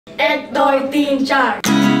1 2 3 4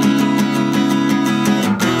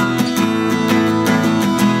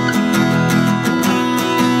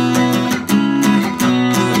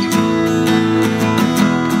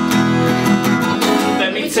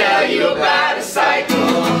 Let me tell you about a cycle.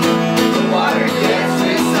 The water gets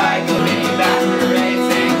recycled,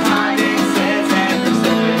 evaporates and condensates and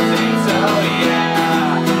precipitates. Oh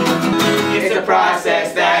yeah, it's a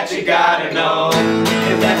process that you gotta know.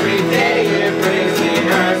 If every day it brings me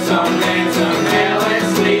hurt, some rain, some hail, and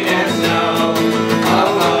sleet and snow.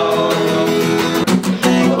 Oh, oh.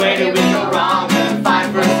 Where did we go wrong? Been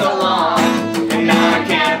fine for so long, and now I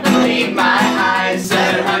can't believe my eyes.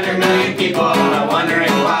 700 million people are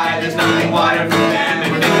wondering why there's nothing water for them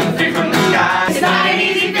and things free from the sky. It's not an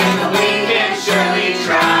easy thing, but we can surely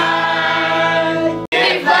try.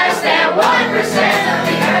 If less than 1% of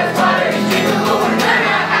the earth's water is drinkable, we're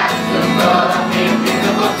gonna have to go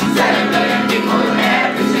unthinkable. 7 million people in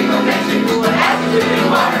every single nation who would have to do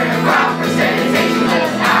water and proper sanitation.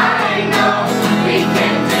 Cause I know we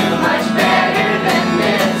can do much better than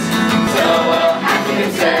this. So we'll have to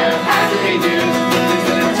conserve, have to reduce. This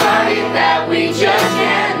is a target that we just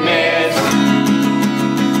can't miss.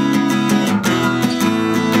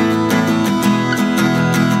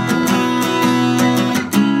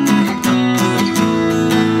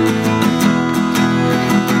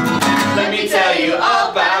 Let me tell you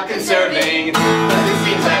all about conserving, but it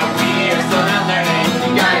seems like we are still not learning.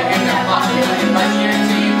 You gotta end up walking on your bus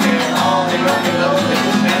guarantee, we're all in broken those that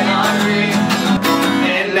we spend on free.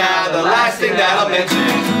 And now the last thing that I'll mention,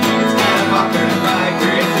 it's kind of awkward if I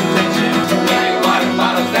create some tension. Maybe water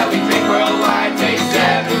bottles that we drink worldwide take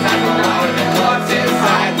 7 times more water than what's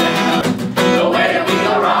inside them. So where did we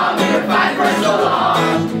go wrong? We were fine for so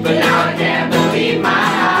long, but now I can't believe my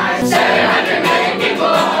eyes. 700 million people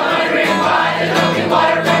wondering why there's no clean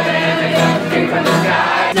water for them and doesn't drink from the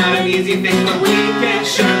sky. It's not an easy thing, but we can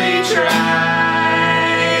surely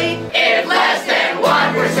try. If less than 1% of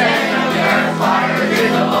the earth's water is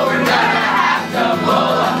drinkable, we're gonna have to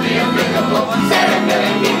pull up the unthinkable. 7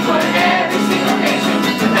 million people in every single nation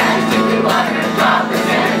with adequate water and proper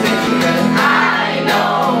sanitation. Cause I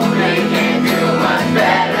know we can do much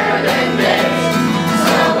better than this.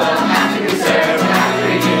 So we'll have to conserve, have to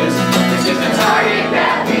reduce. This is a target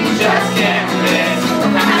that we just can't miss.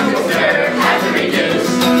 Have to conserve, have to reduce.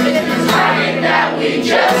 This is a target that we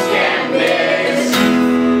just can't miss.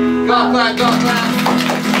 Go clap, go clap.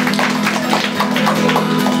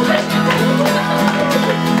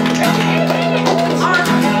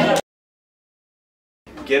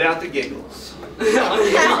 Get out the giggles. And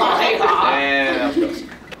let's go.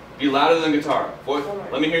 Be louder than guitar. Boy,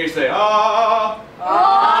 let me hear you say, ah.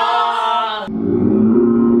 Ah.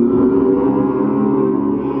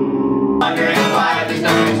 Wondering why there's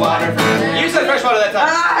no water for them. You said fresh water that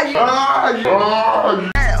time.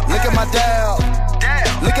 Look at my dad.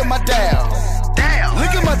 Look at my dad.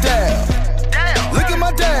 Look at my dad. Look at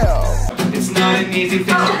my dad. It's not an easy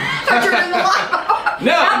thing.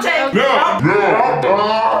 No.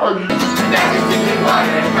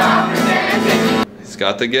 He's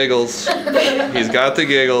got the giggles. He's got the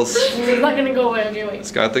giggles. He's not gonna go away anyway.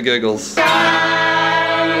 He's got the giggles.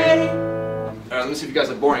 Alright, let me see if you guys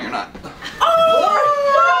are boring or not.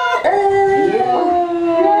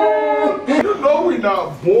 You know we're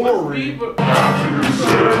not boring.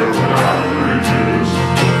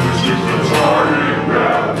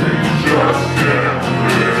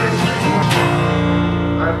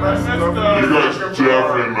 You guys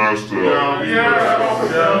definitely messed up.